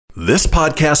This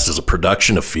podcast is a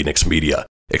production of Phoenix Media.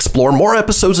 Explore more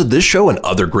episodes of this show and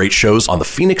other great shows on the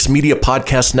Phoenix Media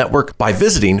Podcast Network by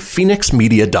visiting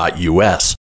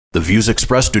phoenixmedia.us. The views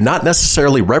expressed do not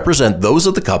necessarily represent those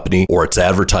of the company or its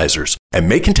advertisers and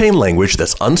may contain language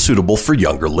that's unsuitable for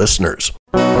younger listeners.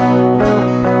 You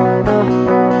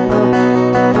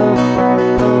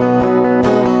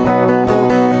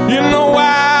know,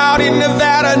 out in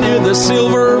Nevada near the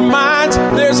silver mines,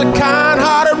 there's a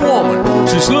kind-hearted woman.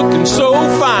 She's looking so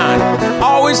fine,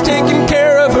 always taking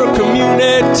care of her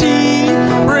community,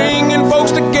 bringing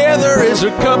folks together is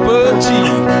her cup of tea.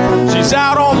 She's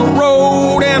out on the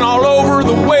road and all over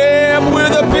the web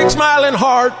with a big smiling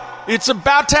heart. It's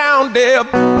About Town Deb.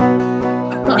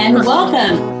 And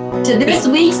welcome to this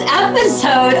week's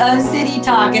episode of City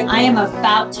Talk, and I am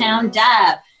About Town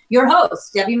Deb, your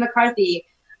host, Debbie McCarthy.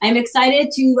 I'm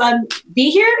excited to be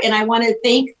here, and I want to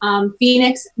thank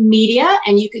Phoenix Media,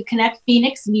 and you can connect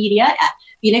Phoenix Media at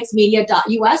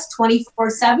phoenixmedia.us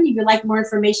 24/7. If you'd like more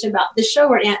information about this show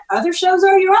or other shows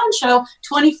or your own show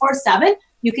 24/7,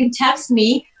 you can text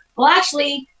me. Well,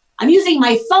 actually, I'm using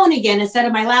my phone again instead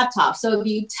of my laptop. So if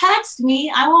you text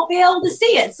me, I won't be able to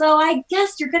see it. So I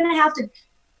guess you're going to have to,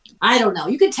 I don't know.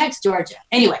 You can text Georgia.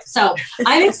 Anyway, so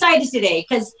I'm excited today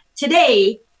because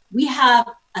today we have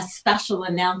a special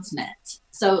announcement.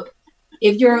 So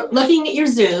if you're looking at your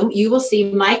Zoom, you will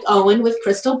see Mike Owen with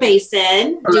Crystal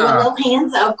Basin. Hola. Doing little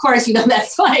hands. Of course, you know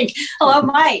that's Mike. Hello,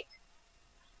 Mike.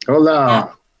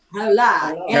 Hola.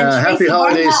 Hola. And Happy Tracy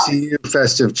holidays Barnhouse. to you,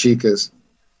 festive chicas.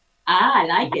 I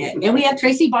like it. And we have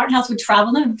Tracy Barnhouse with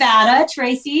Travel Nevada.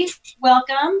 Tracy,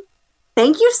 welcome.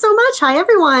 Thank you so much. Hi,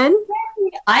 everyone.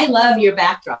 I love your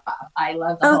backdrop. I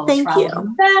love the whole thank Travel you.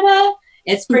 Nevada.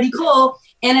 It's pretty cool.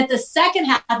 And at the second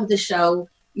half of the show,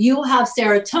 you'll have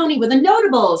Sarah Tony with the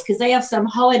Notables because they have some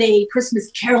holiday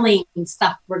Christmas caroling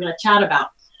stuff we're going to chat about.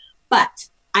 But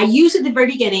I usually at the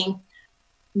very beginning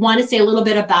want to say a little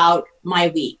bit about my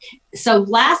week. So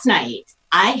last night,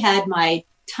 I had my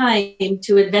Time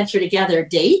to Adventure Together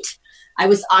date. I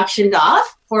was auctioned off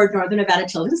for Northern Nevada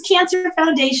Children's Cancer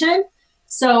Foundation.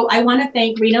 So I want to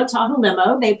thank Reno Tahoe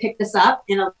Limo. They picked us up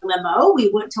in a limo. We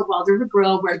went to Wild River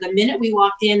Grill where the minute we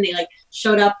walked in, they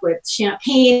showed up with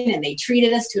champagne and they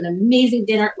treated us to an amazing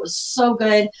dinner. It was so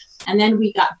good. And then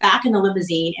we got back in the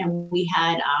limousine and we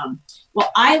had,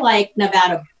 I like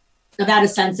Nevada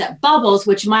Sunset Bubbles,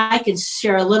 which Mike can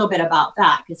share a little bit about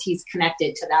that because he's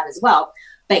connected to that as well.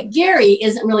 But Gary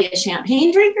isn't really a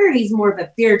champagne drinker. He's more of a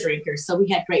beer drinker. So we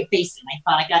had Great Basin. I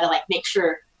thought I got to make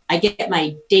sure I get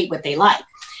my date what they like.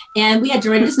 And we had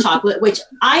Dorinda's chocolate, which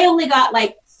I only got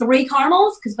 3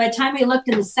 caramels because by the time we looked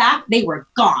in the sack, they were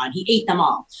gone. He ate them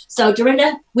all. So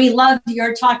Dorinda, we loved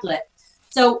your chocolate.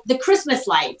 So the Christmas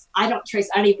lights, I don't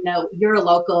even know. You're a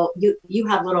local. You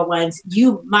have little ones.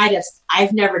 You might have.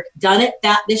 I've never done it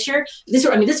this year.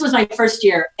 This was my first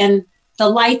year, and the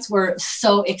lights were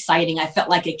so exciting. I felt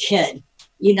like a kid.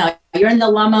 You know, you're in the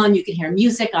limo and you can hear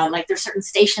music on there's certain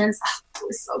stations. Oh, it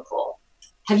was so cool.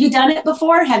 Have you done it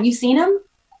before? Have you seen them?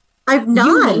 I've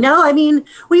not. No,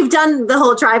 we've done the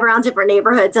whole drive around different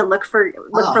neighborhoods and look for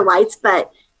lights,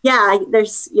 but yeah,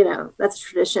 there's, that's a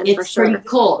tradition for sure. It's pretty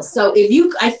cool. So if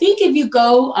you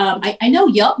go, I know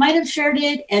Yelp might have shared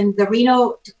it and the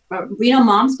Reno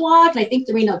Mom's blog, and I think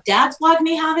the Reno Dad's blog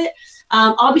may have it.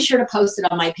 I'll be sure to post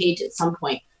it on my page at some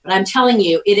point, but I'm telling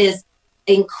you, it is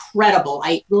incredible.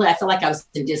 I feel like I was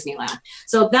in Disneyland.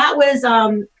 So that was,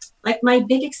 my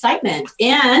big excitement.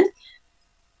 And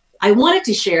I wanted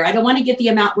to share, I don't want to get the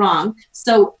amount wrong.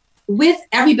 So with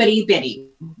everybody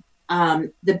bidding,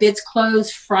 the bids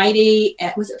closed Friday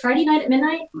was it Friday night at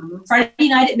midnight? Mm-hmm. Friday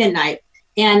night at midnight.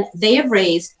 And they have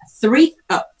raised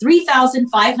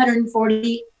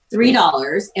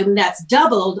 $3,543, and that's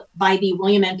doubled by the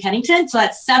William M. Pennington. So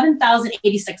that's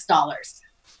 $7,086.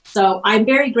 So I'm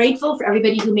very grateful for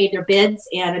everybody who made their bids,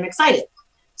 and I'm excited.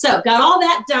 So got all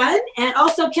that done. And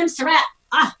also Kim Surratt,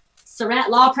 Surratt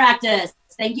Law Practice.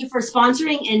 Thank you for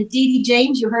sponsoring. And Dee Dee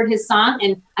James, you heard his song,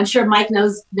 and I'm sure Mike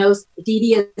knows Dee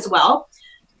Dee as well.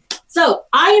 So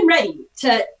I am ready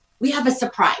we have a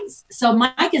surprise. So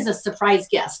Mike is a surprise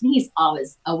guest, and he's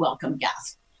always a welcome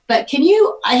guest. But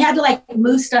I had to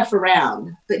move stuff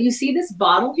around. But you see this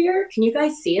bottle here? Can you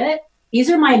guys see it? These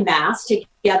are my masks.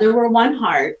 Together we're one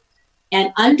heart.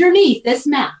 And underneath this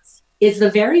mask is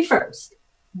the very first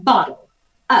bottle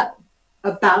of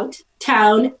About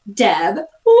Town Deb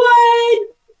wine.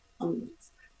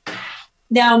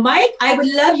 Now, Mike, I would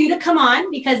love you to come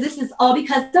on because this is all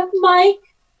because of Mike.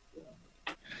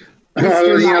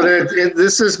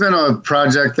 This has been a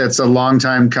project that's a long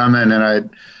time coming, and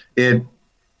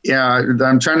Yeah,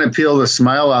 I'm trying to peel the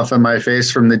smile off of my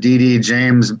face from the D.D.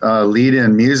 James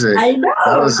lead-in music. I know.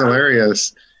 That was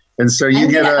hilarious. And so you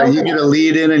get a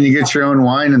lead in and you get your own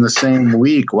wine in the same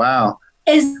week. Wow.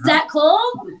 Is that cool?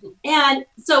 And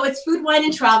so it's food, wine,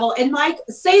 and travel. And Mike,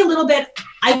 say a little bit.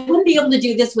 I wouldn't be able to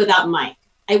do this without Mike.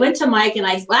 I went to Mike and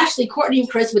actually Courtney and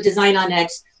Chris with Design on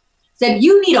X said,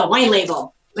 you need a wine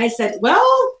label. And I said,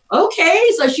 well, okay.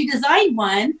 So she designed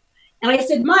one. And I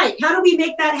said, Mike, how do we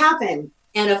make that happen?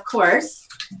 And of course,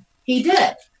 he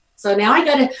did. So now I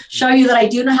got to show you that I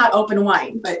do know how to open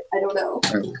wine, but I don't know.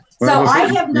 Well, so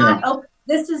I have not opened.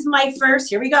 This is my first.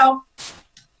 Here we go.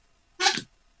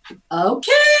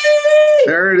 Okay.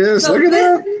 There it is. So look at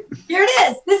that. Here it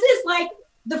is. This is like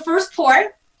the first pour.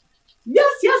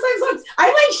 Yes,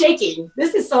 I'm like shaking.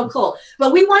 This is so cool.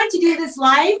 But we wanted to do this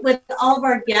live with all of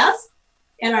our guests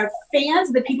and our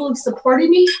fans, the people who supported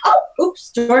me. Oh,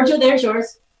 oops, Georgia, there's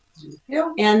yours.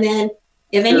 Yeah. And then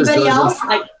if anybody else,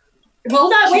 like,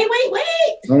 hold on,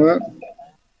 wait.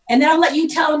 And then I'll let you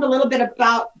tell them a little bit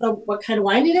about what kind of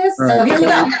wine it is. Right. So here we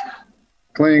go.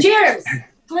 Clink. Cheers.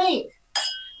 Clink.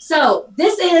 So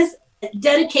this is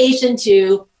dedication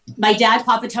to my dad,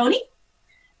 Papa Tony.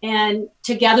 And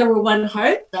together we're one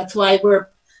heart. That's why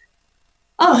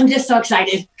I'm just so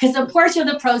excited because a portion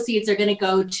of the proceeds are going to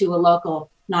go to a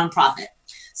local nonprofit.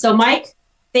 So Mike,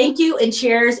 thank you and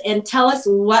cheers, and tell us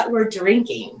what we're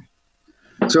drinking.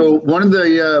 So one of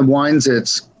the wines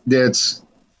that's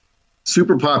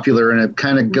super popular and it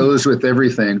kind of goes with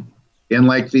everything in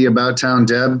like the About Town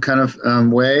Deb kind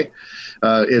of way.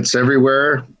 It's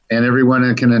everywhere and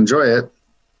everyone can enjoy it.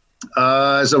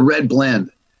 It's a red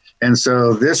blend. And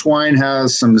so this wine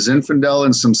has some Zinfandel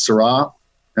and some Syrah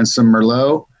and some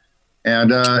Merlot.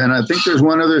 And I think there's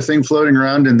one other thing floating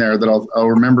around in there that I'll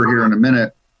remember here in a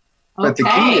minute. But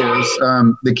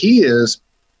the key is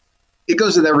it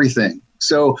goes with everything.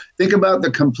 So think about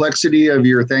the complexity of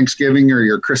your Thanksgiving or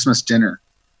your Christmas dinner,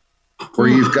 where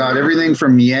you've got everything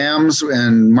from yams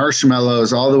and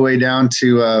marshmallows all the way down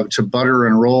to butter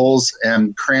and rolls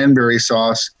and cranberry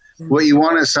sauce. What you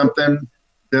want is something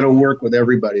that'll work with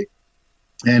everybody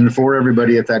and for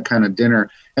everybody at that kind of dinner.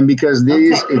 And because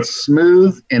it's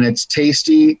smooth and it's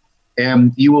tasty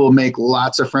and you will make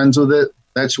lots of friends with it.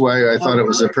 That's why I thought it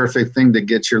was a perfect thing to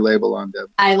get your label on, Deb.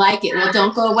 I like it. Well,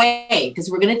 don't go away because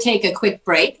we're going to take a quick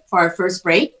break for our first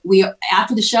break.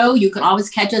 After the show, you can always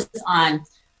catch us on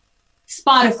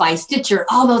Spotify, Stitcher,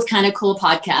 all those kind of cool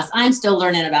podcasts. I'm still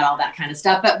learning about all that kind of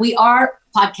stuff, but we are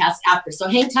podcast after. So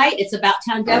hang tight. It's About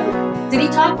Town Deb City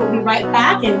Talk. We'll be right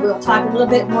back and we'll talk a little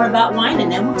bit more about wine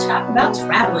and then we'll talk about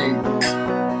traveling.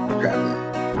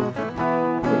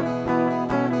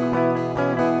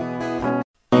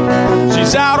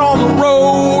 She's out on the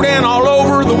road and all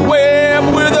over the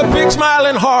web with a big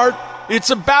smiling heart. It's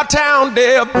About Town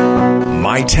Deb.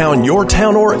 My town, your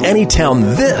town, or any town,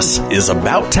 this is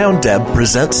About Town Deb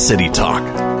presents City Talk.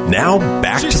 Now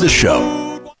back to the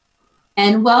show.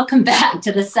 And welcome back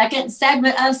to the second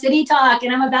segment of City Talk,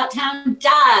 and I'm About Town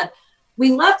Deb.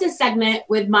 We love this segment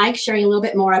with Mike sharing a little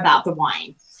bit more about the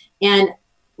wine. And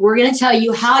we're going to tell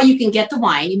you how you can get the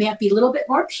wine. You may have to be a little bit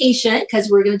more patient because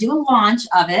we're going to do a launch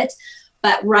of it.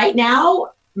 But right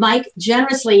now, Mike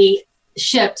generously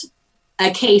shipped a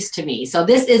case to me. So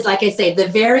this is, like I say, the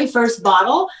very first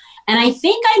bottle. And I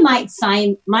think I might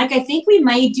sign, Mike, I think we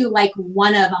might do like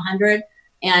one of 100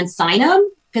 and sign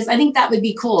them because I think that would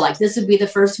be cool. Like this would be the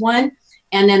first one.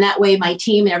 And then that way my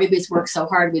team and everybody's worked so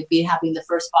hard would be having the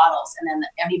first bottles. And then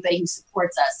everybody who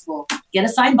supports us will get a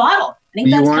signed bottle. I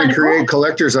think that's kind of cool. You want to create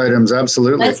collector's items.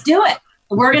 Absolutely. Let's do it.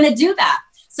 We're going to do that.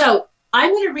 So I'm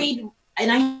going to read, and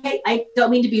I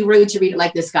don't mean to be rude to read it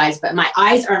like this, guys, but my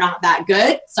eyes are not that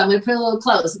good. So I'm going to put it a little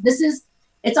close.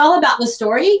 It's all about the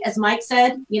story. As Mike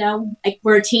said,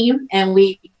 we're a team and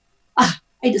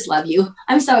I just love you.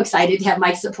 I'm so excited to have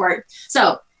Mike's support.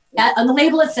 So on the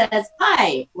label, it says,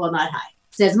 hi. Well, not hi.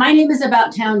 It says, my name is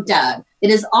About Town Deb. It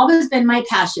has always been my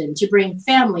passion to bring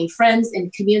family, friends,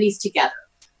 and communities together.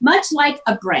 Much like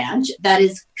a branch that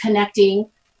is connecting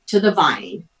to the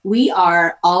vine, we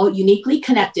are all uniquely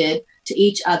connected to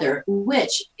each other,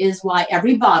 which is why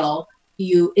every bottle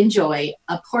you enjoy,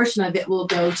 a portion of it will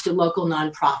go to local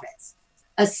nonprofits.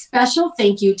 A special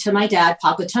thank you to my dad,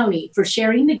 Papa Tony, for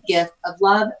sharing the gift of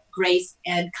love, grace,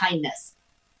 and kindness.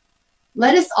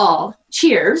 Let us all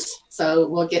cheers. So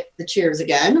we'll get the cheers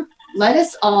again. Let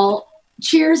us all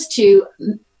cheers to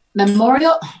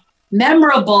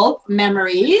memorable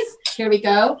memories. Here we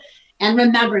go. And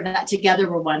remember that together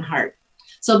we're one heart.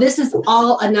 So this is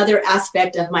all another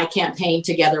aspect of my campaign,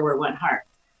 Together We're One Heart.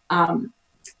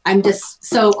 I'm just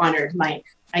so honored, Mike.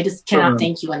 I just cannot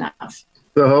thank you enough.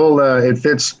 The whole, it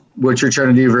fits what you're trying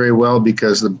to do very well,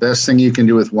 because the best thing you can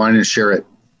do with wine is share it.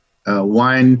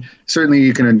 Wine, certainly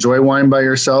you can enjoy wine by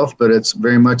yourself, but it's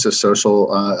very much a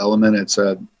social element. It's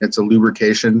a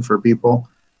lubrication for people,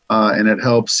 and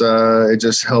it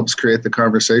just helps create the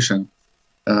conversation.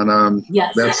 And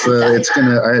yes,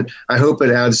 I hope it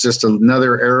adds just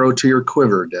another arrow to your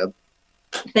quiver, Deb.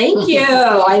 Thank you.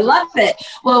 I love it.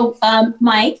 Well,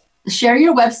 Mike, share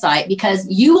your website, because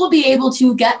you will be able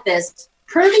to get this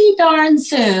pretty darn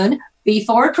soon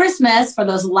before Christmas for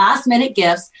those last minute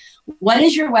gifts. What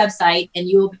is your website? And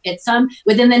you'll get some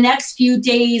within the next few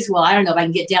days. Well, I don't know if I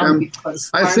can get down before the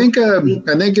storm. I think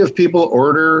if people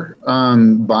order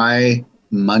by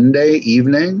Monday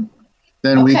evening,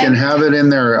 then we can have it in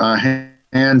their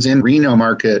hands in Reno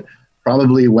Market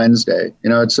probably Wednesday.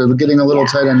 It's getting a little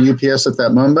tight on UPS at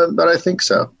that moment, but I think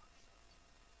so.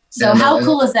 So how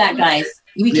cool is that, guys?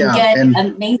 We can get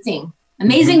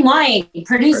amazing wine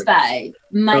produced by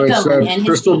Mike Owen and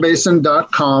his team.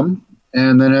 crystalbasin.com,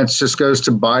 and then it just goes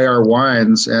to buy our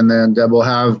wines, and then Deb will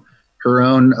have her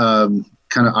own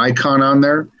kind of icon on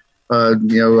there,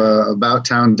 About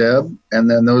Town Deb, and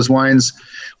then those wines,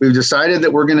 we've decided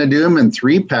that we're going to do them in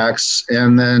 3-packs,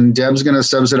 and then Deb's going to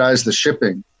subsidize the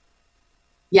shipping.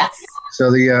 Yes. So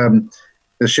the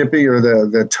shipping, or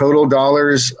the total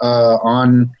dollars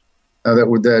on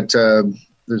that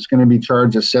there's going to be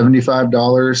charged of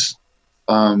 $75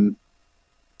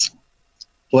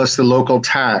 plus the local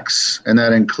tax, and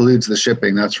that includes the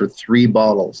shipping. That's for 3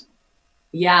 bottles.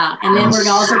 Yeah, and then we're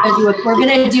also going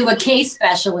to do a case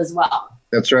special as well.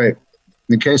 That's right.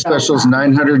 The case special is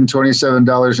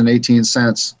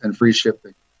 $927.18 and free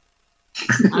shipping.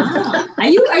 Are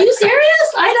you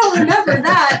serious? I don't remember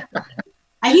that.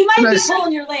 He might be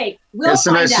pulling your leg. We'll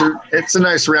find out. It's a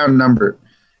nice round number.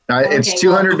 It's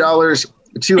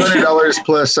 $200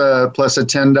 plus a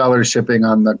 $10 shipping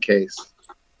on the case.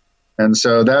 And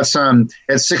so that's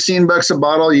it's $16 a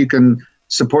bottle. You can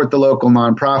support the local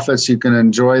nonprofits. You can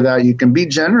enjoy that. You can be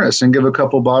generous and give a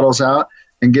couple bottles out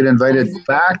and get invited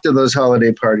back to those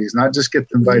holiday parties, not just get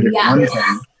invited one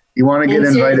time. You want to get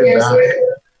invited back.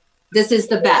 This is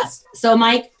the best. So,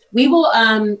 Mike, we will,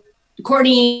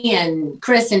 Courtney and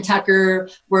Chris and Tucker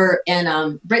were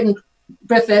in Britton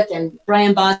Griffith and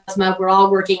Brian Bosma. We're all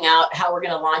working out how we're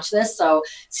going to launch this. So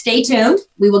stay tuned.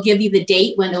 We will give you the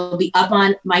date when it will be up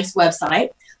on Mike's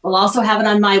website. We'll also have it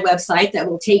on my website that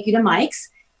will take you to Mike's.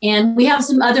 And we have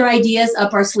some other ideas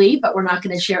up our sleeve, but we're not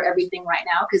going to share everything right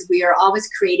now, because we are always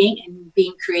creating and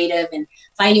being creative and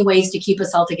finding ways to keep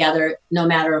us all together no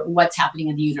matter what's happening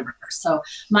in the universe. So,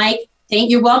 Mike,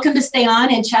 you're welcome to stay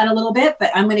on and chat a little bit, but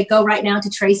I'm going to go right now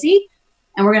to Tracy,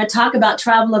 and we're going to talk about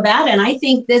Travel Nevada. And I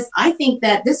think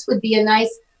that this would be a nice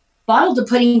bottle to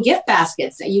put in gift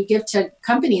baskets that you give to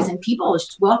companies and people,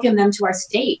 welcome them to our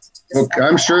state. Well,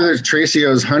 I'm sure that Tracy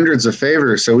owes hundreds of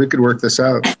favors, so we could work this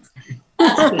out.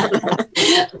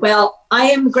 Well, I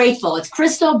am grateful. It's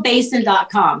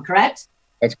crystalbasin.com, correct?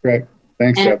 That's correct.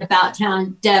 Thanks, and Deb.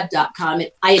 abouttowndeb.com.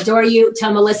 I adore you.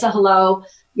 Tell Melissa hello.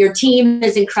 Your team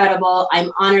is incredible.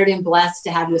 I'm honored and blessed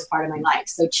to have you as part of my life.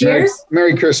 So cheers.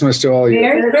 Merry Christmas to all you.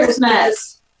 Merry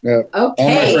Christmas. Yeah. Okay.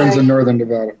 All my friends in Northern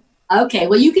Nevada. Okay.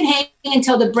 Well, you can hang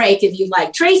until the break if you'd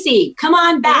like. Tracy, come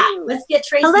on back. Let's get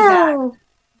Tracy back.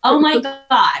 Oh my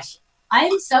gosh. I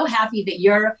am so happy that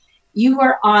you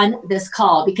are on this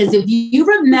call, because if you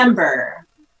remember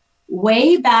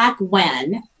way back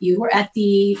when you were at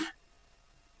the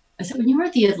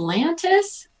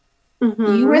Atlantis?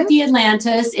 Mm-hmm. You were at the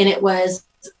Atlantis, and it was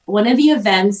one of the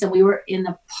events, and we were in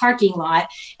the parking lot,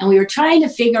 and we were trying to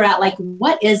figure out, like,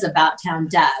 what is About Town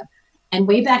Deb? And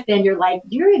way back then, you're like,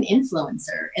 you're an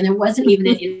influencer. And there wasn't even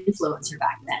an influencer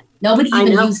back then. Nobody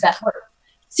even used that word.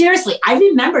 Seriously, I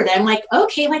remember that. I'm like,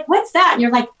 okay, like, what's that? And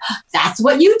you're like, that's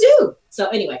what you do. So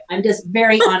anyway, I'm just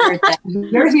very honored that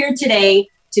you're here today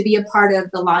to be a part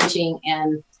of the launching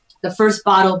and the first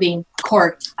bottle being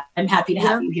corked. I'm happy to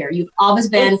have you here. You've always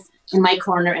been in my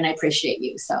corner, and I appreciate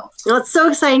you. So well, it's so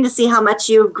exciting to see how much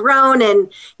you've grown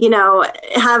and,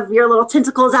 have your little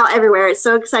tentacles out everywhere. It's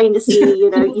so exciting to see,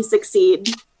 you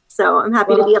succeed. So I'm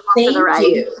happy to be along for the ride.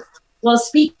 You. Well,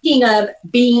 speaking of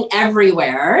being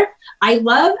everywhere, I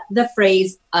love the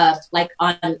phrase of, like,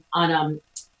 on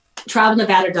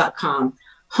travelnevada.com,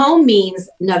 home means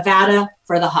Nevada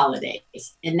for the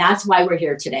holidays. And that's why we're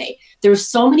here today. There's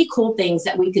so many cool things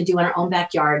that we can do in our own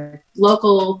backyard,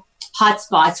 local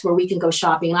hotspots where we can go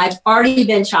shopping. I've already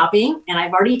been shopping, and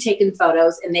I've already taken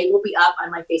photos, and they will be up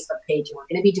on my Facebook page. And we're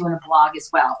going to be doing a blog as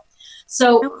well.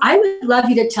 So I would love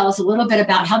you to tell us a little bit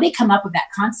about how they come up with that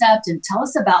concept, and tell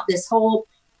us about this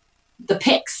the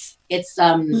pics It's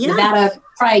Nevada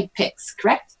Pride Picks,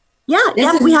 correct? Yeah,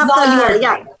 we have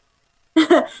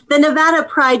the Nevada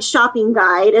Pride Shopping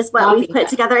Guide is what we've put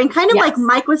together. And kind of like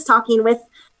Mike was talking with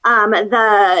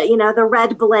the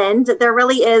red blend, there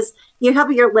really is, you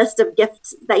have your list of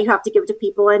gifts that you have to give to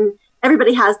people, and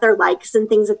everybody has their likes and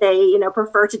things that they,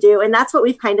 prefer to do. And that's what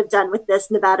we've kind of done with this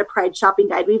Nevada Pride Shopping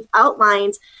Guide. We've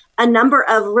outlined a number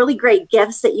of really great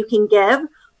gifts that you can give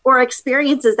or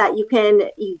experiences that you can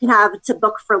have to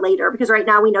book for later. Because right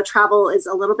now we know travel is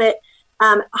a little bit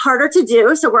harder to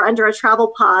do. So we're under a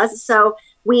travel pause. So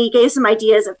we gave some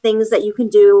ideas of things that you can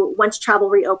do once travel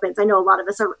reopens. I know a lot of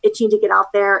us are itching to get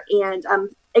out there and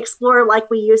explore like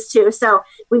we used to. So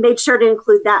we made sure to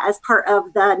include that as part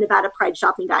of the Nevada Pride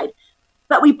Shopping Guide.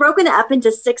 But we've broken it up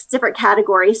into 6 different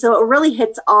categories. So it really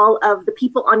hits all of the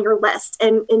people on your list.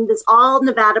 And there's all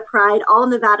Nevada Pride, all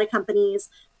Nevada companies,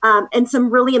 and some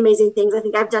really amazing things. I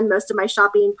think I've done most of my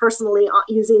shopping personally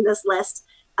using this list.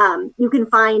 You can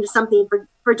find something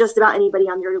for just about anybody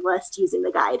on your list using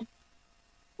the guide.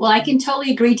 Well, I can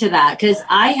totally agree to that because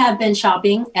I have been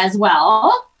shopping as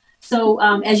well. So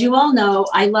as you all know,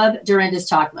 I love Dorinda's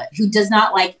chocolate. Who does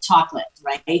not like chocolate,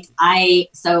 right?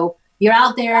 So you're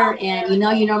out there and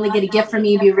you normally get a gift from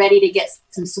me, be ready to get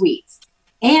some sweets.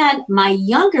 And my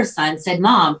younger son said,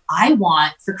 Mom, I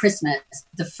want for Christmas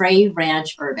the Frey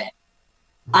Ranch Bourbon.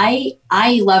 I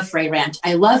love Frey Ranch.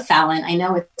 I love Fallon. I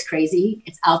know it's crazy.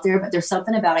 It's out there, but there's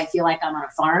something about I feel like I'm on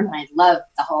a farm, and I love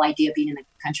the whole idea of being in the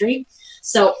country.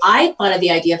 So I thought of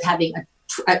the idea of having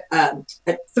a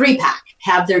 3-pack,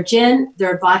 have their gin,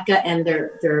 their vodka, and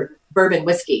their bourbon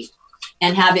whiskey,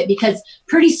 and have it because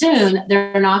pretty soon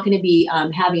they're not going to be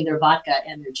having their vodka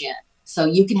and their gin. So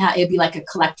you can have, it'd be like a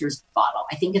collector's bottle.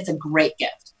 I think it's a great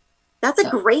gift. That's a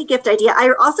great gift idea.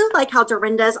 I also like how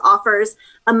Dorinda's offers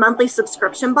a monthly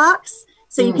subscription box.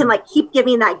 So you can keep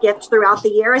giving that gift throughout the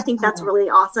year. I think that's really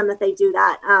awesome that they do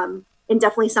that. And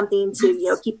definitely something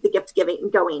to, keep the gift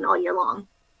giving going all year long.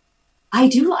 I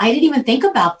do. I didn't even think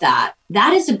about that.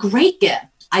 That is a great gift.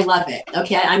 I love it.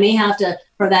 Okay. I may have to,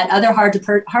 for that other how do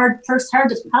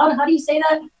you say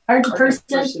that? Hard to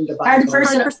person. I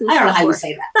don't know how you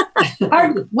say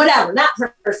that. Whatever, not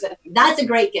person. That's a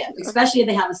great gift, especially if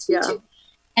they have a sweet tooth.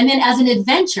 And then as an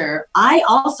adventure, I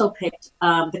also picked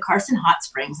the Carson Hot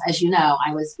Springs. As you know,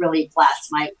 I was really blessed.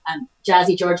 My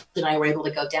Jazzy George and I were able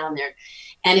to go down there.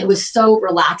 And it was so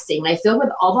relaxing. I feel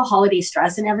with all the holiday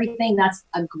stress and everything, that's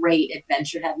a great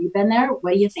adventure. Have you been there?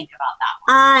 What do you think about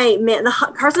that one?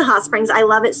 The Carson Hot Springs, I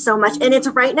love it so much. And it's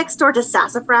right next door to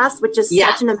Sassafras, which is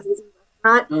such an amazing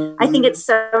restaurant. Mm-hmm. I think it's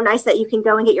so nice that you can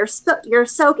go and get your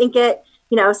soak and get,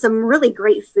 some really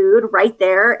great food right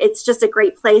there. It's just a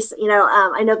great place.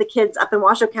 I know the kids up in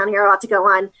Washoe County are about to go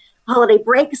on holiday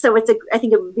break. So I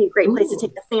think it would be a great place to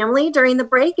take the family during the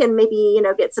break and maybe,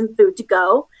 get some food to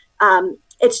go.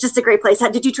 It's just a great place.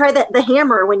 Did you try the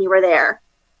hammer when you were there?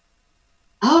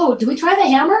 Oh, did we try the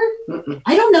hammer? Mm-mm.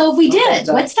 I don't know if we did.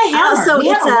 What's the hammer?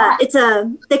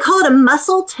 So they call it a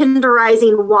muscle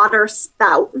tenderizing water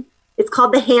spout. It's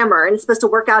called the hammer, and it's supposed to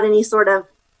work out any sort of,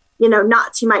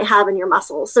 knots you might have in your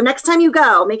muscles. So next time you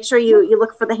go, make sure you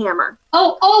look for the hammer.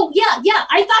 Oh, yeah.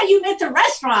 I thought you meant the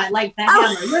restaurant, like the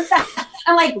hammer.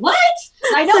 I'm like, what?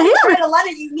 I know we tried a lot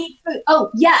of unique food.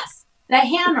 Oh, yes. The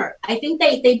hammer. I think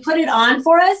they put it on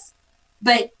for us,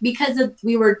 but because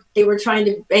they were trying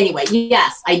to, anyway,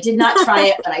 yes, I did not try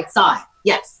it, but I saw it.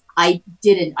 Yes, I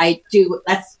didn't. I do.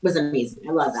 That was amazing.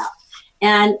 I love that.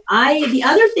 And the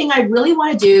other thing I really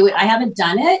want to do, I haven't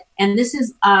done it, and this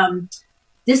is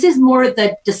more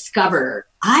the Discover.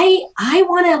 I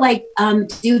want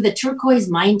to do the turquoise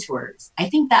mine tours. I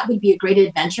think that would be a great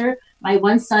adventure. My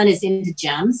one son is into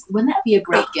gems. Wouldn't that be a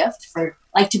great gift for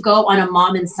to go on a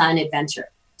mom and son adventure?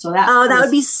 So that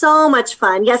would be so much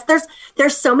fun. Yes,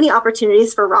 there's so many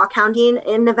opportunities for rock hounding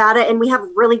in Nevada, and we have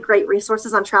really great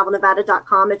resources on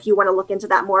travelnevada.com if you want to look into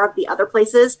that, more of the other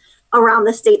places around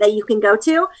the state that you can go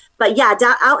to. But yeah,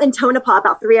 out in Tonopah,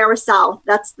 about 3 hours south,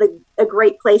 that's a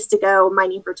great place to go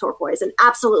mining for turquoise, and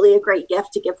absolutely a great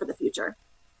gift to give for the future.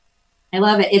 I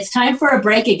love it. It's time for a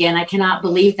break again. I cannot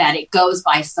believe that it goes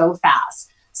by so fast.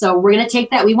 So we're going to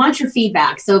take that. We want your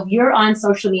feedback. So if you're on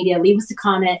social media, leave us a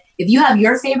comment. If you have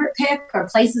your favorite pick or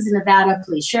places in Nevada,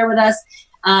 please share with us.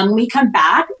 When we come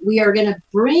back, we are going to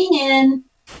bring in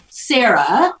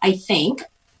Sarah, I think.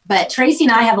 But Tracy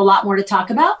and I have a lot more to talk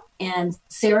about. And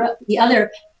Sarah,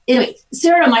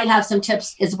 Sarah might have some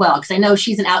tips as well, because I know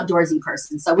she's an outdoorsy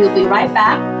person. So we'll be right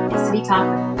back at City Talk.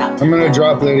 I'm going to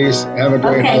drop, ladies. Have a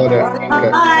great holiday. Okay.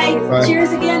 Bye.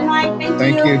 Cheers again, Mike.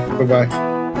 Thank you.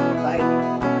 Bye-bye.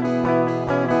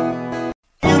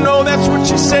 You know that's what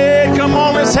she said. Come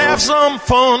on, let's Let's have some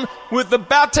fun with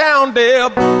About Town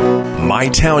Deb. My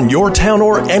town, your town,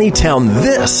 or any town,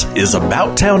 this is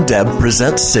About Town Deb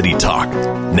presents City Talk.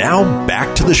 Now,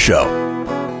 back to the show.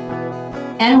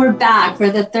 And we're back for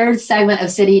the third segment of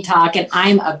City Talk, and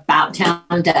I'm About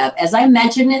Town Deb. As I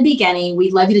mentioned in the beginning,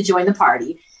 we'd love you to join the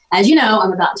party. As you know,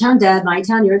 I'm About Town Deb, my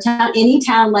town, your town, any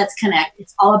town, let's connect.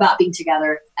 It's all about being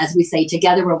together. As we say,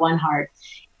 together we're one heart.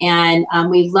 And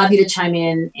we'd love you to chime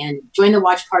in and join the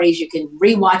watch parties. You can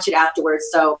rewatch it afterwards.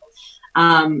 So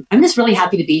I'm just really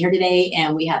happy to be here today.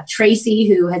 And we have Tracy,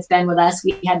 who has been with us.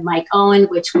 We had Mike Owen,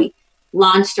 which we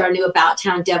launched our new About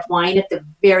Town Deb wine at the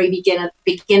very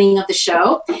beginning of the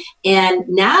show. And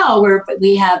now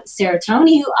we have Sarah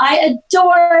Tony, who I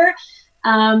adore,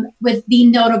 with The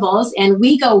Notables. And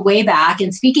we go way back.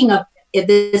 And speaking of, if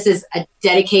this is a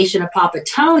dedication of Papa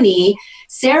Tony,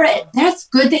 Sarah, that's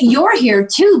good that you're here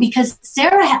too, because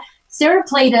Sarah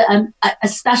played a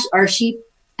special, or she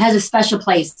has a special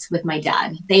place with my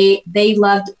dad. They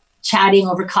loved chatting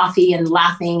over coffee and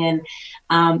laughing, and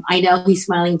I know he's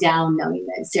smiling down knowing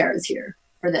that Sarah's here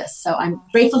for this. So I'm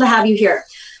grateful to have you here.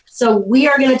 So we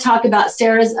are going to talk about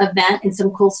Sarah's event and some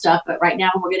cool stuff, but right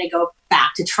now we're going to go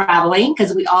back to traveling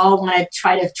because we all want to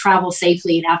try to travel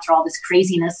safely and after all this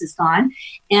craziness is gone.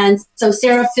 And so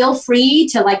Sarah, feel free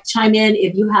to chime in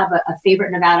if you have a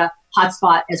favorite Nevada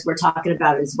hotspot as we're talking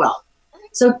about it as well.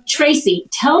 So Tracy,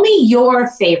 tell me your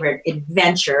favorite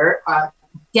adventure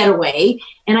getaway.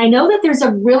 And I know that there's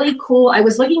a really cool, I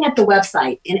was looking at the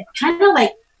website and it kind of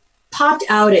popped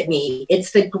out at me.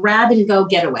 It's the grab and go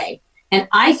getaway. And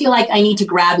I feel like I need to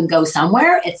grab and go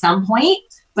somewhere at some point,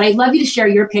 but I'd love you to share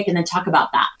your pick and then talk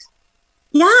about that.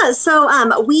 Yeah,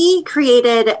 so we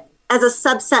created, as a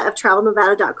subset of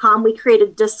travelnevada.com, we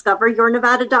created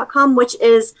discoveryournevada.com, which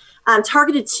is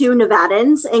targeted to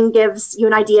Nevadans and gives you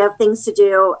an idea of things to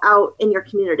do out in your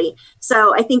community.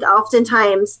 So I think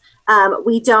oftentimes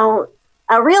we don't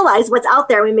realize what's out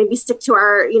there. We maybe stick to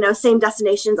our same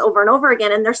destinations over and over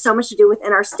again, and there's so much to do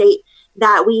within our state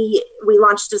that we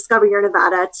launched Discover Your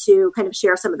Nevada to kind of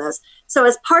share some of those. So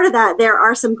as part of that, there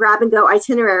are some grab and go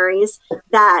itineraries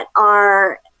that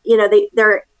are,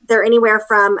 they're anywhere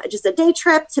from just a day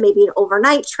trip to maybe an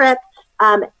overnight trip.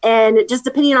 And just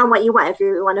depending on what you want, if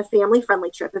you want a family friendly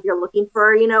trip, if you're looking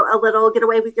for, a little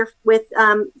getaway with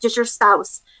just your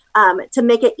spouse, to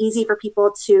make it easy for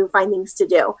people to find things to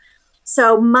do.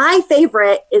 So my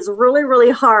favorite is really,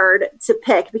 really hard to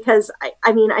pick because I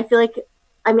feel like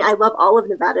I love all of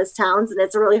Nevada's towns, and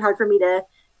it's really hard for me to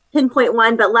pinpoint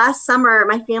one. But last summer,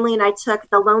 my family and I took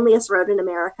the loneliest road in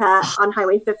America on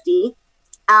Highway 50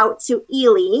 out to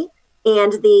Ely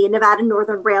and the Nevada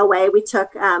Northern Railway. We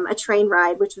took a train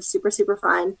ride, which was super, super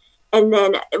fun. And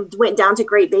then went down to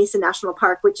Great Basin National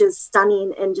Park, which is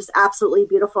stunning and just absolutely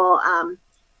beautiful.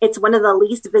 It's one of the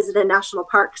least visited national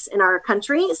parks in our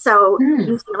country. So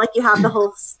you feel like you have the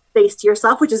whole space to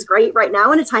yourself, which is great right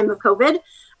now in a time of COVID.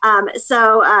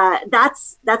 So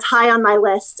that's high on my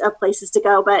list of places to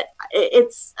go, but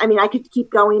I could keep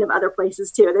going of other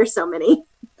places too. There's so many.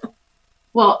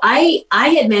 Well, I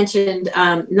had mentioned,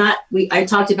 I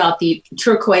talked about the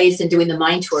turquoise and doing the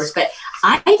mine tours, but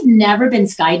I've never been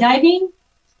skydiving,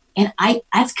 and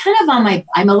that's kind of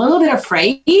I'm a little bit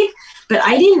afraid, but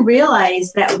I didn't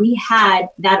realize that we had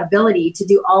that ability to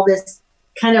do all this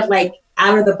kind of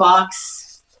out of the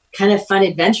box kind of fun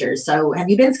adventures. So have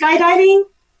you been skydiving?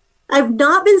 I've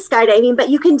not been skydiving, but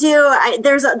you can do,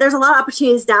 there's a lot of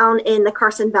opportunities down in the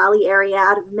Carson Valley area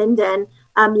out of Minden.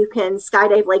 You can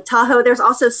skydive Lake Tahoe. There's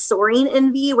also Soaring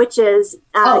NV, which is,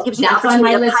 gives you that's on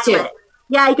my list too.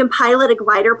 Yeah, you can pilot a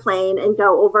glider plane and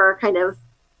go over kind of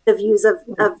the views of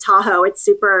Tahoe. It's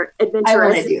super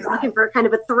adventurous. If you're looking for kind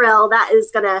of a thrill, that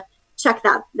is going to check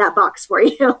that box for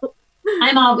you.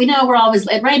 We're always,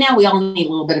 right now we all need a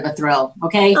little bit of a thrill.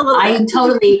 Okay. I am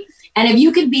totally, and if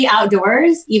you could be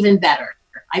outdoors, even better.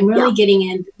 I'm really getting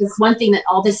in. This one thing that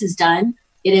all this has done,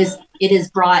 it has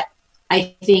brought,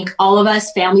 I think, all of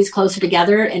us families closer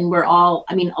together, and we're all,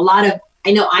 I know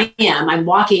I am. I'm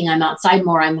walking, I'm outside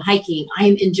more, I'm hiking,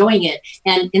 I'm enjoying it.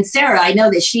 And Sarah, I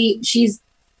know that she's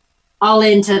all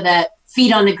into the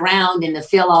feet on the ground and to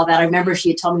feel all that. I remember she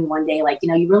had told me one day,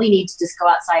 you really need to just go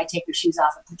outside, take your shoes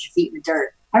off and put your feet in the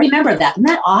dirt. I remember that. Isn't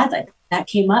that odd that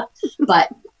came up? But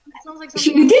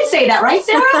you did say that, right,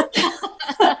 Sarah?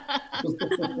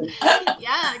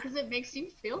 Yeah, because it makes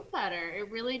you feel better. It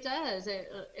really does.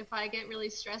 If I get really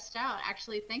stressed out,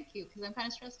 actually, thank you, because I'm kind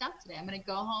of stressed out today. I'm going to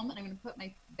go home and I'm going to put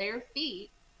my bare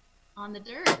feet on the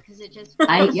dirt because it just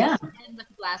and with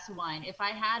a glass of wine. If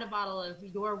I had a bottle of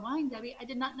your wine, Debbie, I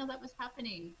did not know that was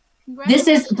happening. This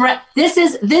is the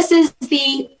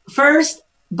first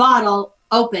bottle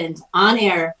opened on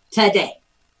air today.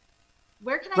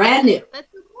 Where can I Brand get new. it?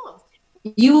 That's so cool.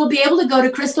 You will be able to go to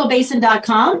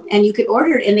crystalbasin.com and you can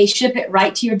order it and they ship it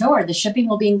right to your door. The shipping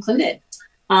will be included.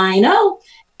 I know.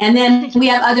 And then we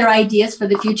have other ideas for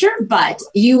the future, but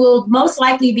you will most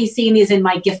likely be seeing these in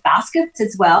my gift baskets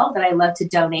as well that I love to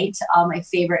donate to all my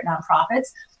favorite nonprofits.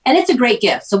 And it's a great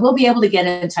gift. So we'll be able to get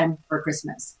it in time for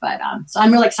Christmas. But so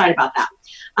I'm really excited about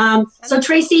that. So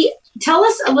Tracy, tell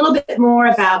us a little bit more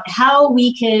about how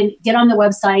we can get on the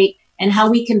website and how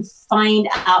we can find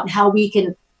out how we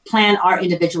can plan our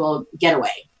individual getaway.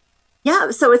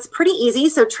 Yeah, so it's pretty easy.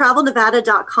 So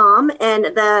travelnevada.com and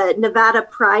the Nevada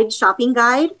Pride Shopping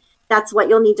Guide, that's what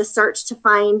you'll need to search to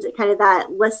find kind of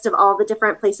that list of all the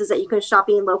different places that you can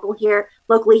shopping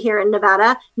locally here in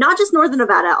Nevada, not just Northern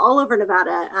Nevada, all over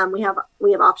Nevada. We have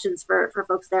options for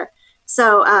folks there.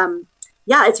 So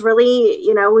yeah, it's really,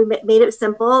 we made it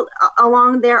simple.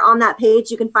 Along there on that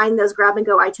page, you can find those grab and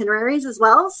go itineraries as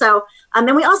well. So,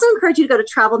 and we also encourage you to go to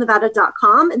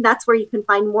travelnevada.com, and that's where you can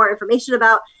find more information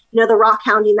about, the rock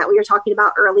hounding that we were talking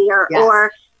about earlier, yes. Or,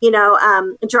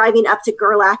 driving up to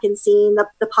Gerlach and seeing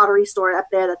the pottery store up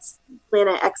there. That's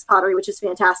Planet X Pottery, which is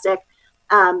fantastic.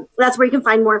 That's where you can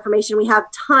find more information. We have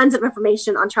tons of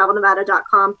information on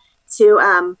travelnevada.com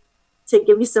to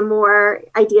give you some more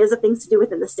ideas of things to do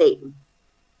within the state.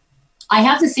 I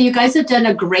have to say, you guys have done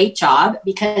a great job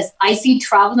because I see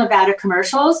Travel Nevada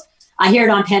commercials. I hear it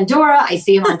on Pandora. I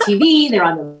see them on TV. They're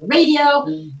on the radio.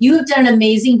 You have done an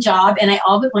amazing job. And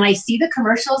when I see the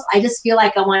commercials, I just feel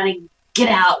like I want to get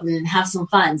out and have some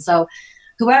fun. So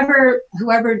whoever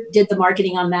did the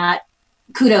marketing on that,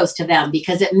 kudos to them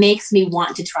because it makes me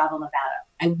want to travel Nevada.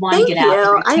 I want to get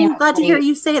out. I'm glad to hear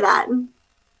you say that.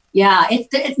 Yeah,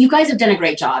 you guys have done a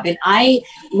great job. And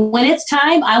when it's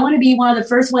time, I want to be one of the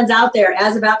first ones out there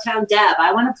as About Town Deb.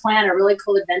 I want to plan a really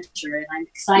cool adventure, and I'm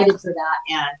excited for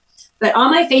that. But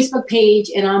on my Facebook page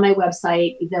and on my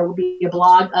website, there will be a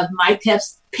blog of my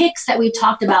picks that we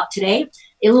talked about today,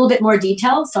 a little bit more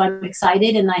detailed. So I'm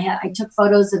excited. And I took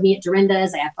photos of me at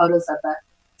Dorinda's. I have photos of the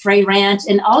Frey Ranch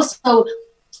and also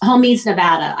Home Means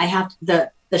Nevada. I have the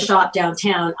shop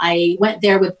downtown. I went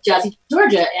there with Jazzy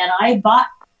Georgia, and I bought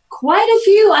quite a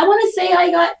few. I want to say I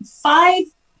got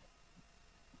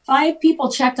five people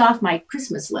checked off my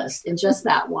Christmas list in just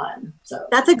that one. So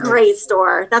that's a great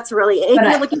store. That's really, if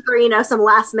you're looking for, some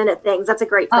last minute things, that's a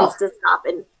great place to stop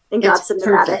and grab some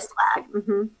Nevada swag.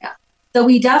 Mm-hmm. Yeah. So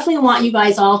we definitely want you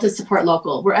guys all to support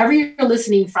local. Wherever you're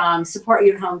listening from, support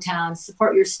your hometown,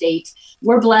 support your state.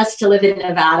 We're blessed to live in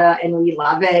Nevada and we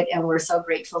love it. And we're so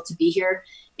grateful to be here.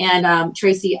 And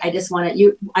Tracy, I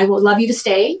would love you to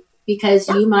stay because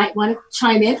you might want to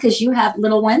chime in because you have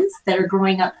little ones that are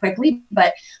growing up quickly.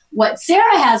 But what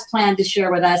Sarah has planned to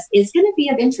share with us is going to be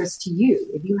of interest to you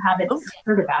if you haven't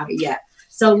heard about it yet.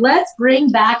 So let's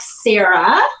bring back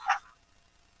Sarah.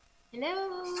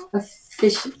 Hello. I'm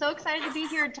so excited to be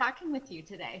here talking with you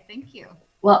today. Thank you.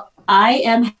 Well, I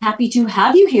am happy to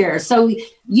have you here. So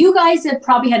you guys have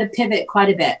probably had to pivot quite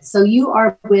a bit. So you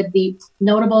are with the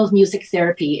Notables Music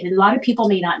Therapy, and a lot of people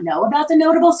may not know about the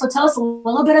Notables. So tell us a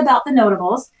little bit about the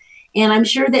Notables. And I'm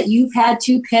sure that you've had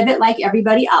to pivot like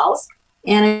everybody else.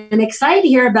 And I'm excited to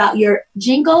hear about your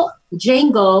Jingle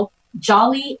Jangle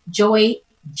Jolly Joy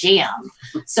Jam.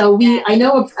 So I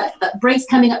know a break's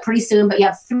coming up pretty soon, but you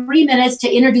have 3 minutes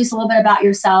to introduce a little bit about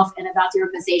yourself and about the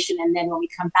organization. And then when we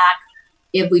come back,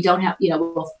 if we don't have,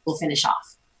 we'll finish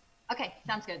off. Okay,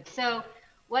 sounds good. So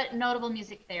what Notable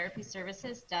Music Therapy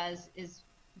Services does is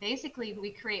basically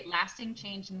we create lasting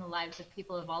change in the lives of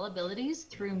people of all abilities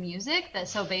through music.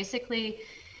 So basically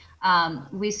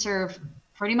we serve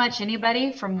pretty much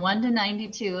anybody from 1 to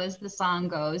 92 as the song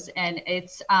goes. And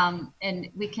it's and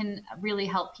we can really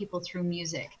help people through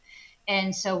music.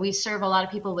 And so we serve a lot of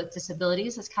people with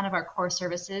disabilities. That's kind of our core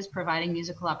services, providing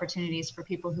musical opportunities for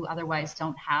people who otherwise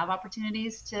don't have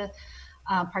opportunities to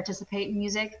participate in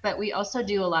music. But we also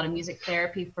do a lot of music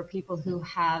therapy for people who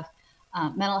have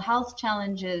mental health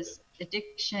challenges,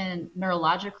 addiction,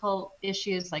 neurological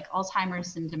issues like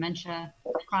Alzheimer's and dementia,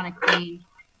 chronic pain.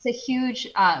 It's a huge,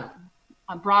 a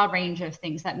broad range of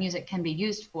things that music can be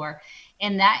used for.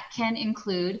 And that can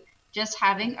include just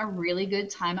having a really good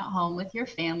time at home with your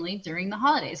family during the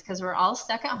holidays, because we're all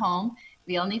stuck at home.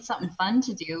 We all need something fun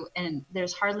to do. And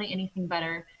there's hardly anything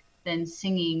better than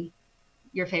singing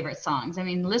your favorite songs. I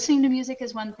mean, listening to music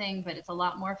is one thing, but it's a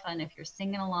lot more fun if you're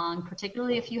singing along,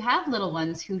 particularly if you have little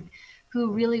ones who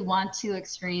really want to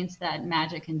experience that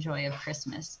magic and joy of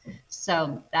Christmas.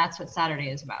 So that's what Saturday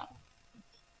is about.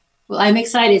 Well, I'm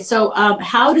excited. So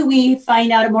how do we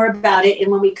find out more about it? And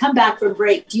when we come back from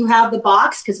break, do you have the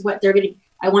box? Because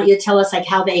I want you to tell us like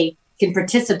how they can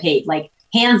participate, like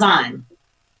hands-on?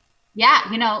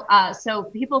 Yeah, so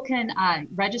people can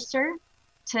register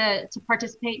to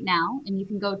participate now, and you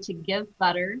can go to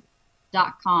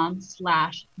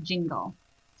givebutter.com/jingle.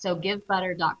 So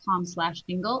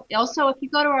givebutter.com/jingle. Also, if you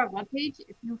go to our webpage,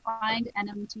 if you find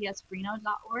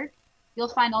nmtsreno.org, you'll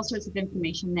find all sorts of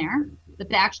information there. But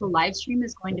the actual live stream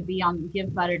is going to be on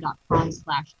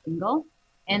givebutter.com/jingle.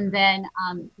 And then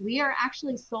we are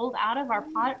actually sold out of our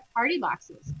party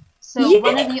boxes. So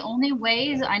one of the only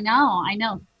ways, I know.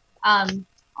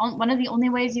 One of the only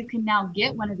ways you can now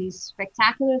get one of these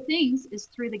spectacular things is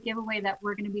through the giveaway that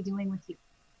we're going to be doing with you.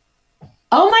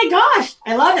 Oh my gosh,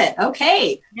 I love it.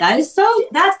 Okay. That's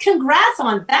congrats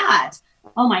on that.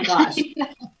 Oh my gosh.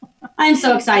 I'm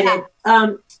so excited.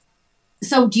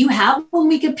 So do you have one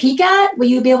we could peek at? Will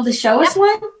you be able to show us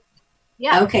one?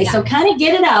 Yeah. Okay. So kind of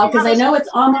get it out, because I know it's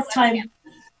almost time.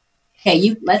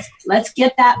 Okay. Let's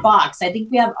get that box. I think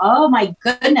we have, oh my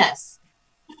goodness.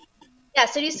 Yeah.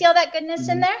 So do you see all that goodness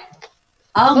in there?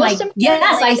 Oh my,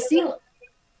 yes, I see.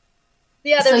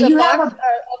 Yeah, there's a bottle of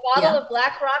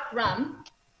Black Rock rum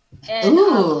and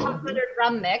 100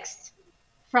 rum mixed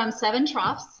from Seven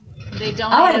Troughs. They donated.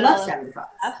 Oh, I love Seven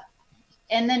Troughs.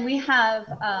 And then we have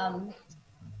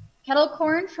kettle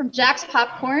corn from Jack's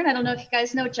Popcorn. I don't know if you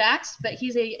guys know Jack's, but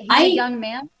he's a young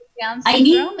man with Down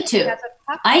syndrome.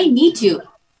 I need to.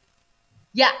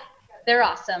 Yeah, they're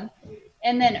awesome.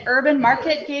 And then Urban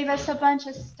Market gave us a bunch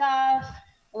of stuff,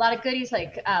 a lot of goodies,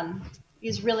 like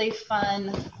these really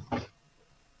fun,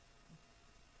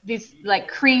 these like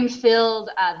cream filled,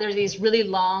 there's these really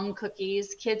long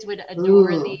cookies. Kids would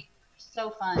adore these. So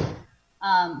fun.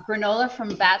 Granola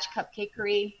from Batch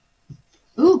Cupcakery.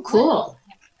 Ooh, cool.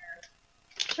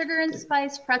 Sugar and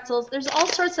spice pretzels. There's all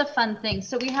sorts of fun things.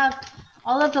 So we have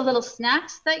all of the little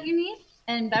snacks that you need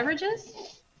and beverages.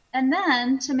 And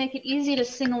then to make it easy to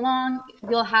sing along,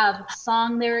 you'll have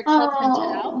song lyrics all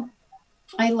printed out.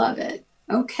 I love it.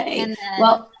 Okay. And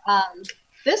then,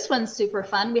 this one's super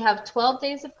fun. We have 12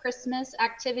 days of Christmas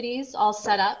activities all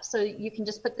set up. So you can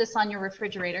just put this on your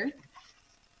refrigerator.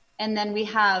 And then we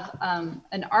have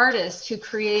an artist who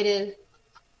created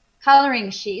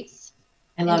coloring sheets.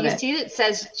 I love it. You see it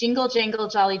says Jingle Jangle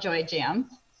Jolly Joy Jam.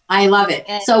 I love it.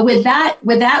 And so with that,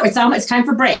 it's time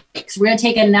for breaks. We're going to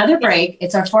take another break.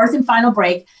 It's our fourth and final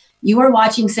break. You are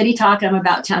watching City Talk. I'm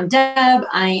About Town Deb.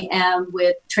 I am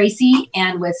with Tracy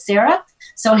and with Sarah.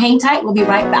 So hang tight. We'll be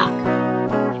right back.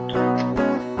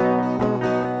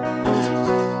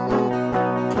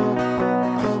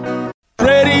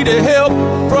 Ready to help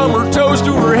from her toes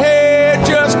to her head.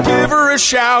 Just give her a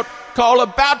shout. Call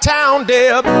About Town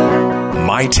Deb.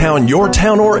 My town, your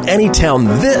town, or any town,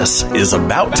 this is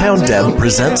About Town Deb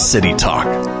presents City Talk.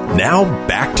 Now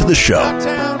back to the show.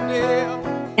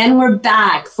 And we're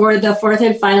back for the fourth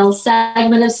and final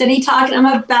segment of City Talk. I'm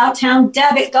About Town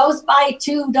Deb. It goes by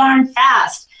too darn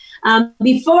fast.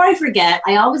 Before I forget,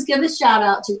 I always give a shout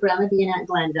out to Grandma B and Aunt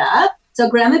Glenda. So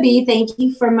Grandma B, thank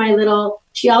you for my little,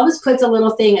 she always puts a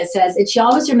little thing that says, she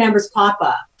always remembers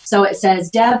Papa. So it says,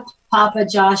 Deb, Papa,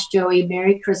 Josh, Joey,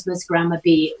 Merry Christmas, Grandma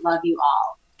B, love you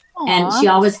all. Aww. And she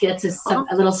always gets a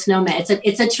little snowman.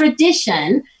 It's a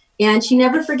tradition, and she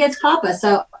never forgets Papa.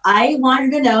 So I want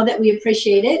her to know that we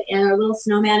appreciate it, and our little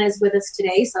snowman is with us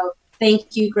today. So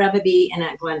thank you, Grandma B and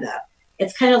Aunt Glenda.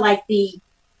 It's kind of like the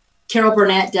Carol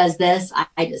Burnett does this.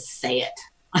 I just say it.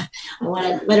 I want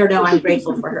to let her know I'm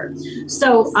grateful for her.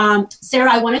 So,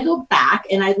 Sarah, I want to go back,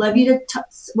 and I'd love you to.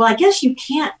 Well, I guess you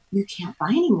can't buy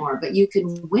anymore, but you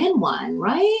can win one,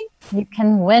 right? You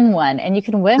can win one, and you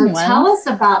can win one. Tell us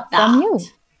about that. From you.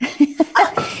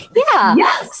 Yeah.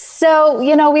 Yes. So,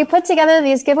 we put together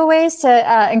these giveaways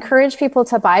to encourage people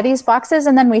to buy these boxes,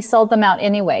 and then we sold them out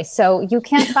anyway. So you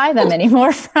can't buy them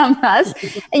anymore from us.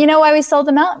 And you know why we sold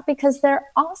them out? Because they're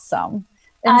awesome.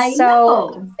 And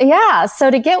so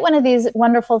to get one of these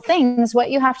wonderful things,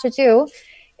 what you have to do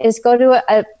is go to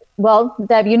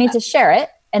Deb, you need to share it.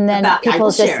 And then people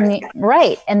just need,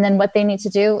 right. And then what they need to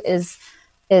do is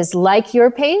like your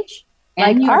page,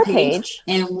 and like our page.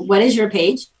 And what is your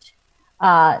page?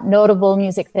 Notable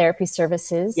Music Therapy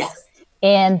Services. Yes.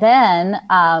 And then,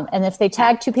 and if they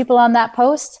tag two people on that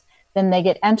post, then they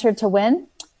get entered to win.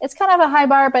 It's kind of a high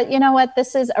bar, but you know what?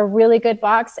 This is a really good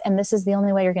box, and this is the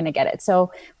only way you're going to get it.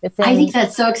 So I think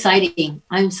that's so exciting.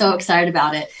 I'm so excited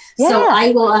about it. Yeah. So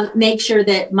I will make sure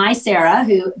that my Sarah,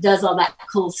 who does all that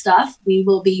cool stuff, we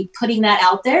will be putting that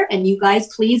out there. And you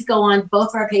guys, please go on both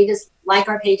of our pages, like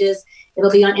our pages. It'll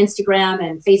be on Instagram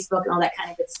and Facebook and all that kind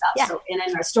of good stuff. Yeah. So, and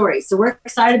in our stories. So we're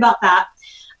excited about that.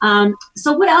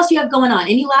 So what else do you have going on?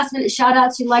 Any last minute shout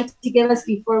outs you'd like to give us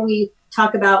before we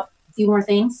talk about a few more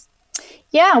things?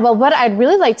 Yeah, well, what I'd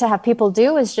really like to have people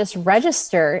do is just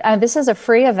register. This is a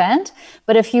free event,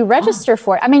 but if you register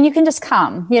for it, I mean, you can just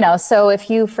come, so if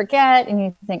you forget and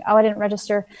you think, oh, I didn't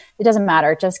register, it doesn't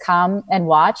matter. Just come and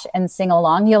watch and sing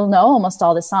along. You'll know almost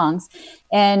all the songs.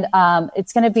 And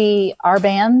it's going to be our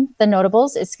band, The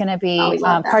Notables. It's going to be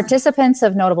participants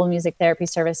of Notable Music Therapy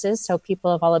Services, so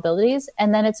people of all abilities.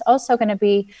 And then it's also going to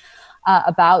be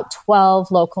about 12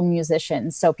 local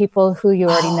musicians. So people who you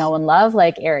already know and love,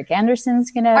 like Eric Anderson's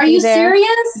going to be there. Are you serious?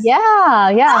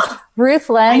 Yeah. Ruth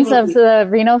Lenz of the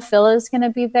Reno Phil is going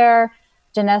to be there.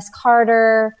 Janice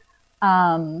Carter,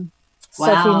 Sophie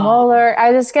Moeller.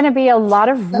 There's going to be a lot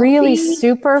of really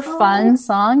super fun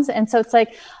songs. And so it's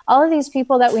like all of these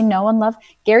people that we know and love.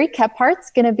 Gary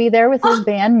Kephart's going to be there with his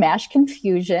band Mash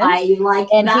Confusion. I like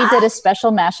and that. He did a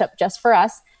special mashup just for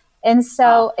us. And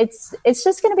so it's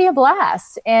just going to be a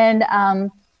blast. And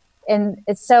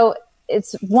it's going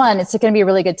to be a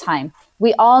really good time.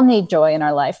 We all need joy in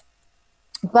our life.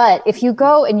 But if you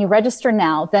go and you register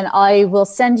now, then I will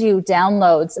send you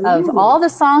downloads of all the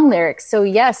song lyrics. So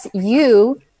yes,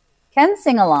 you can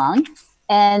sing along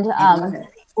and,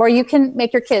 or you can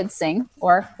make your kids sing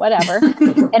or whatever.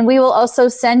 And we will also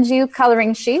send you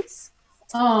coloring sheets.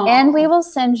 And we will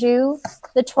send you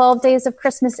the 12 days of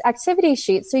Christmas activity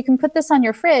sheet. So you can put this on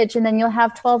your fridge and then you'll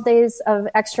have 12 days of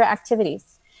extra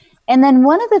activities. And then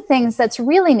one of the things that's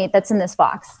really neat that's in this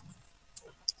box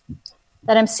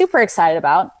that I'm super excited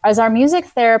about is our music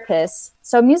therapists.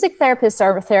 So music therapists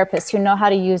are therapists who know how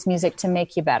to use music to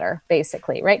make you better,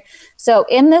 basically, right? So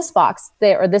in this box,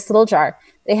 or this little jar,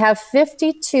 they have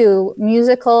 52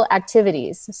 musical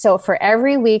activities. So for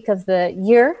every week of the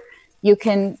year, you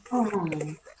can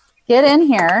get in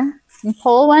here and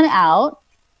pull one out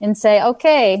and say,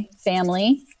 okay,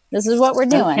 family, this is what we're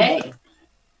doing. Okay.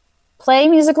 Play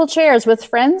musical chairs with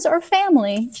friends or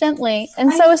family gently.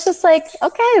 And so it's just like,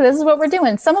 okay, this is what we're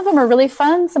doing. Some of them are really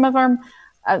fun. Some of them,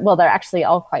 they're actually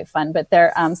all quite fun, but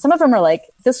they're, some of them are like,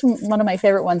 one of my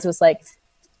favorite ones was like,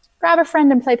 grab a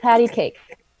friend and play patty cake.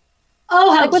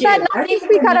 Oh, how like with that knife,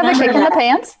 we cut off a kick in the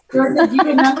pants. Do you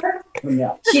remember?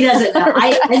 Yeah. She doesn't know.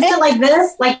 Is it like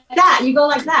this? Like that? You go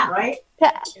like that, right?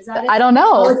 Is that it? I don't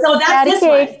know. Oh, so that's patty this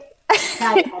cake.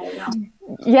 Patty, I don't know.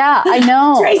 Yeah, I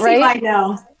know. Tracy, right? I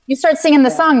know. You start singing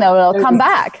the song, though, it'll come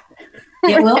back.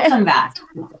 It will come back.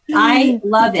 I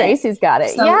love it. Tracy's got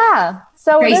it. So, yeah.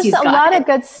 So Tracy's there's a lot of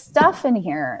good stuff in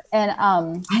here. And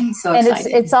I'm so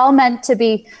excited. It's all meant to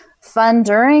be fun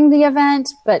during the event,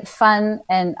 but fun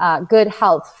and good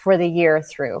health for the year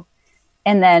through.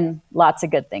 And then lots of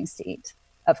good things to eat,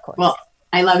 of course. Well,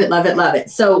 I love it, love it, love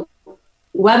it. So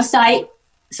website,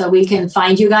 so we can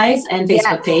find you guys, and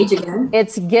Facebook page again.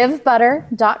 It's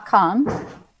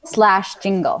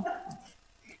givebutter.com/jingle.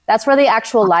 That's where the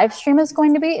actual live stream is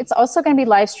going to be. It's also going to be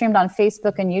live streamed on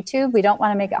Facebook and YouTube. We don't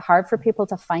want to make it hard for people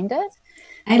to find it.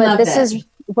 I love this is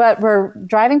what we're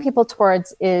driving people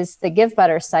towards is the Give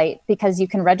Butter site, because you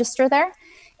can register there.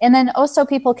 And then also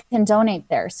people can donate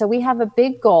there. So we have a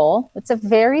big goal. It's a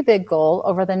very big goal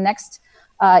over the next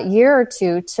year or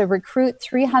two to recruit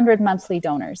 300 monthly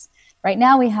donors. Right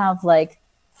now we have like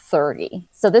 30.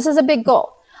 So this is a big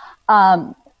goal.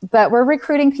 But we're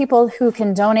recruiting people who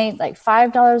can donate like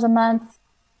 $5 a month,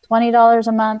 $20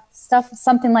 a month,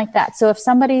 something like that. So if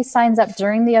somebody signs up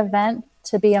during the event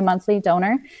to be a monthly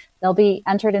donor, they'll be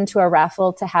entered into a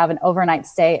raffle to have an overnight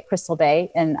stay at Crystal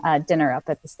Bay and dinner up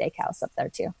at the steakhouse up there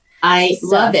too. I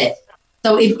love it.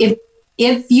 So if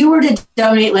you were to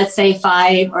donate, let's say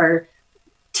 $5 or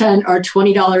 $10 or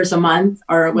 $20 a month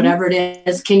or whatever it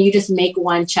is, can you just make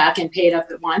one check and pay it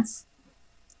up at once?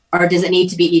 Or does it need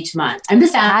to be each month? I'm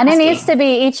just asking. And it needs to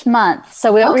be each month.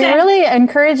 So what we're really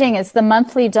encouraging is the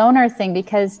monthly donor thing,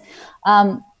 because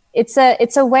it's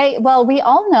a way, well, we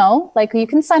all know, like you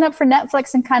can sign up for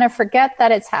Netflix and kind of forget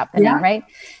that it's happening, right?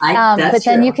 But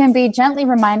then you can be gently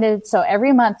reminded. So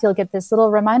every month you'll get this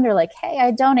little reminder like, hey,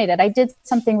 I donated. I did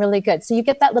something really good. So you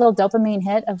get that little dopamine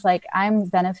hit of like, I'm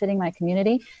benefiting my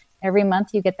community. Every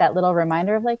month you get that little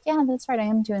reminder of like, yeah, that's right. I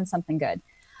am doing something good.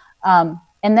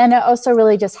 And then it also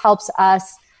really just helps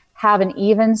us have an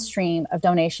even stream of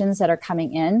donations that are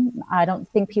coming in. I don't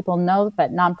think people know,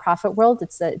 but nonprofit world,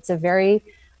 it's a very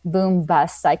boom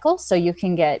bust cycle. So you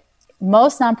can get,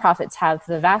 most nonprofits have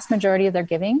the vast majority of their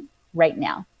giving right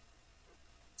now.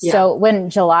 Yeah. So when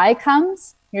July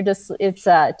comes, it's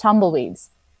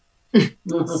tumbleweeds.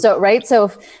 So, right. So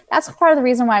that's part of the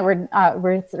reason why we're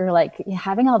like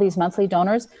having all these monthly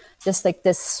donors, just like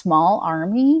this small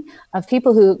army of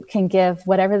people who can give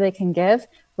whatever they can give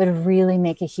would really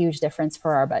make a huge difference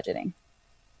for our budgeting.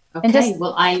 Okay. And just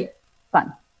fun.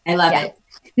 I love it.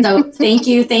 So thank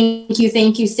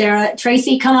you, Sarah.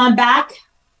 Tracy, come on back.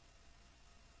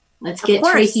 Let's get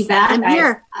Tracy back. I'm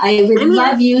here. I would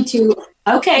love you to,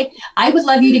 I would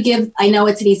love you to give, I know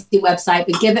it's an easy website,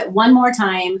 but give it one more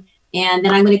time. And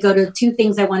then I'm going to go to 2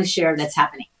 things I want to share that's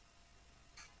happening.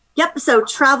 Yep. So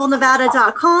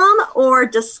travelnevada.com or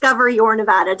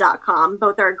discoveryournevada.com.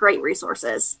 Both are great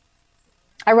resources.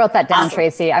 I wrote that down,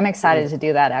 Tracy. I'm excited to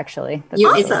do that, actually. That's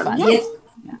awesome.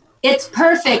 It's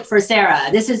perfect for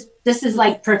Sarah. This is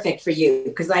like perfect for you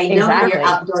because I know you're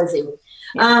outdoorsy.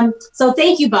 So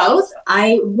thank you both.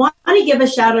 I want to give a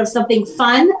shout out of something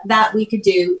fun that we could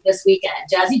do this weekend.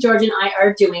 Jazzy George and I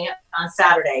are doing it on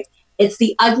Saturday. It's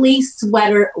the Ugly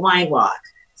Sweater Wine Walk.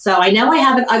 So I know I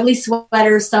have an ugly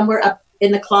sweater somewhere up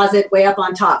in the closet, way up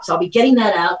on top. So I'll be getting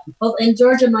that out. Well, and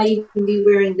Georgia might even be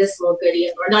wearing this little goodie.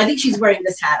 Or no, I think she's wearing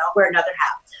this hat. I'll wear another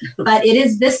hat. But it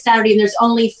is this Saturday, and there's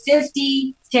only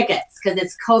 50 tickets because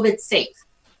it's COVID safe.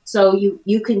 So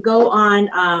you can go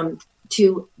on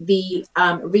to the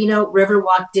Reno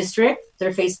Riverwalk District,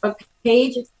 their Facebook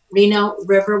page, Reno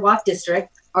Riverwalk District,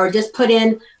 or just put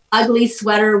in Ugly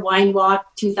Sweater Wine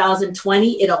Walk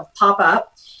 2020. It'll pop up.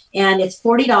 And it's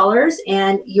 $40,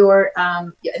 and I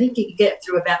think you can get it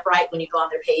through Eventbrite when you go on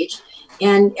their page.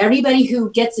 And everybody who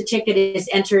gets a ticket is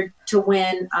entered to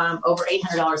win over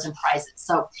 $800 in prizes.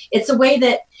 So it's a way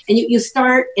that, and you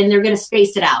start, and they're going to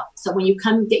space it out. So when you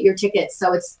come get your tickets,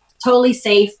 so it's totally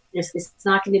safe. It's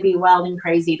not going to be wild and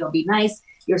crazy. It'll be nice.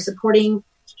 You're supporting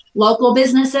local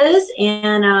businesses.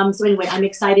 And so anyway, I'm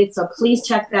excited. So please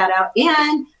check that out.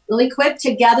 And really quick,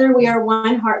 together we are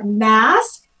One Heart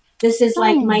Mask. This is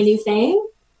like my new thing.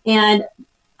 And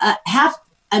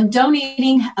I'm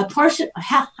donating a portion of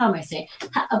half of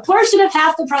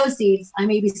half the proceeds, I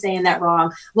may be saying that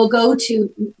wrong, will go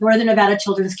to Northern Nevada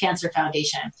Children's Cancer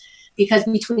Foundation. Because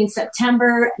between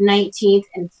September 19th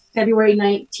and February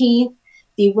 19th,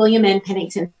 the William N.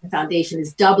 Pennington Foundation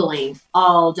is doubling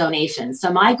all donations.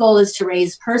 So my goal is to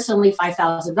raise personally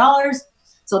 $5,000.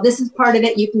 So this is part of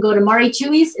it. You can go to Mari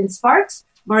Chewy's in Sparks,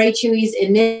 Mari Chewy's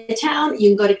in Midtown. You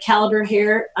can go to Caliber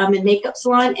Hair and Makeup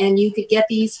Salon, and you could get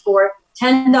these for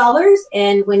 $10.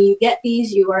 And when you get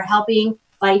these, you are helping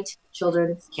fight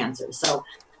children's cancer. So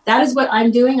that is what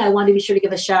I'm doing. I want to be sure to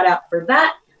give a shout out for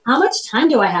that. How much time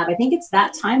do I have? I think it's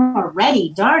that time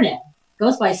already. Darn it.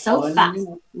 Goes by so fast.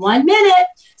 1 minute.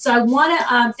 So I want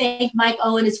to thank Mike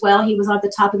Owen as well. He was on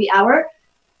the top of the hour.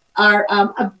 Our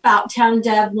About Town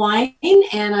Deb wine,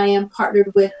 and I am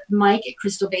partnered with Mike at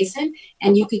Crystal Basin,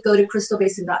 and you could go to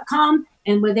crystalbasin.com,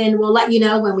 and we'll let you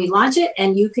know when we launch it,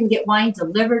 and you can get wine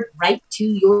delivered right to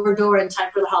your door in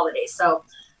time for the holidays. So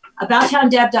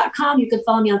abouttowndeb.com. You can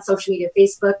follow me on social media,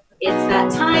 Facebook. It's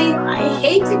that time. I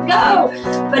hate to go,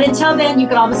 but until then, you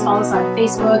can always follow us on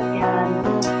Facebook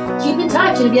and keep in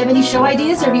touch. And if you have any show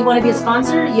ideas or if you want to be a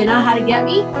sponsor, you know how to get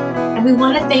me. And we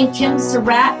want to thank Kim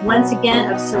Surratt once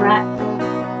again of Surratt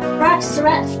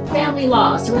Family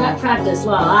Law, Surratt Practice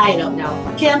Law. I don't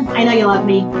know. Kim, I know you love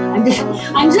me. I'm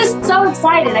just so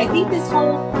excited. I think this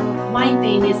whole wine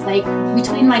thing is like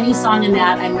between my new song and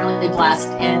that, I'm really blessed.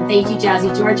 And thank you,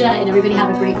 Jazzy Georgia, and everybody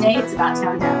have a great day. It's About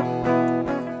Town Deb.